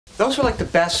Those were like the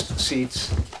best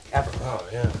seats ever. Oh,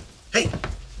 yeah. Hey,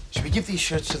 should we give these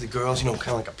shirts to the girls, you know, kind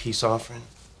of like a peace offering?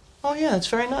 Oh, yeah, it's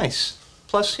very nice.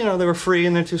 Plus, you know, they were free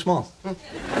and they're too small.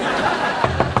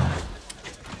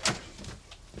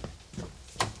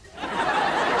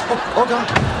 Oh, God.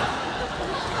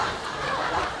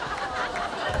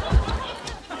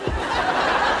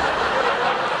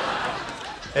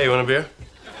 Hey, you want a beer?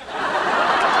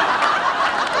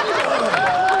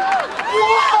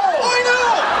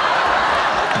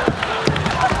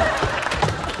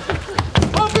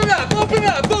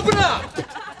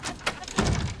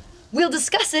 We'll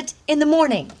discuss it in the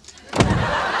morning.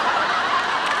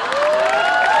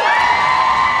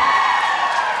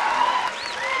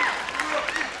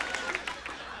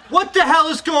 What the hell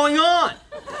is going on?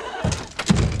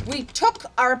 We took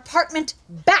our apartment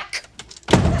back.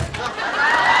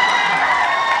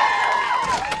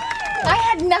 I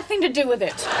had nothing to do with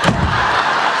it.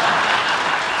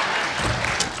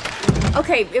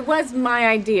 Okay, it was my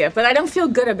idea, but I don't feel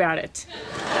good about it.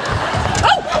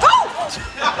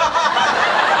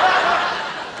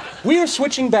 We are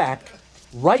switching back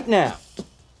right now.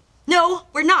 No,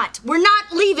 we're not. We're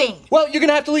not leaving. Well, you're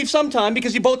gonna have to leave sometime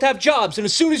because you both have jobs, and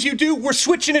as soon as you do, we're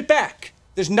switching it back.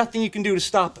 There's nothing you can do to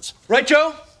stop us. Right,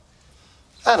 Joe?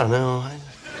 I don't know.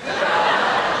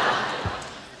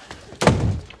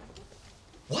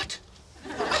 What?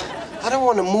 I don't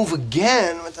want to move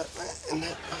again with that.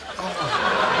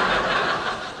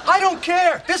 I don't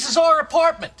care. This is our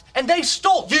apartment, and they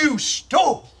stole. You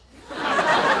stole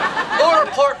our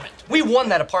apartment. We won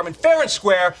that apartment fair and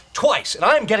square twice, and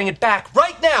I'm getting it back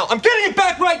right now. I'm getting it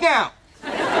back right now.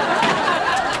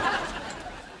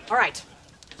 All right.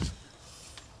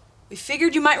 We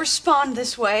figured you might respond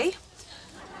this way,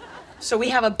 so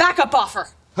we have a backup offer.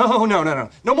 Oh, no.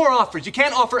 No more offers. You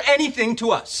can't offer anything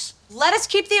to us. Let us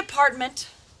keep the apartment,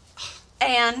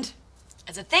 and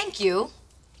As a thank you,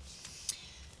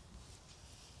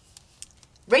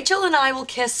 Rachel and I will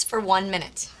kiss for 1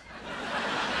 minute.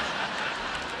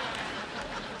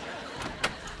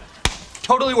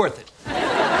 Totally worth it.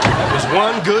 That was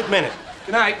 1 good minute.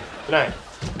 Good night. Good night.